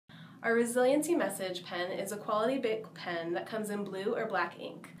Our Resiliency message pen is a quality Bic pen that comes in blue or black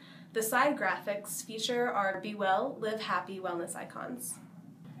ink. The side graphics feature our Be Well, Live Happy wellness icons.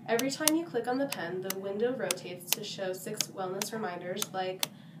 Every time you click on the pen, the window rotates to show 6 wellness reminders like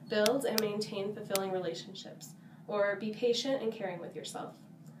build and maintain fulfilling relationships, or be patient and caring with yourself.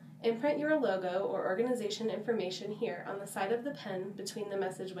 Imprint your logo or organization information here on the side of the pen between the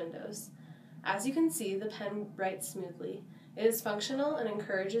message windows. As you can see, the pen writes smoothly. It is functional and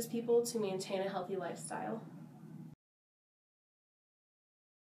encourages people to maintain a healthy lifestyle.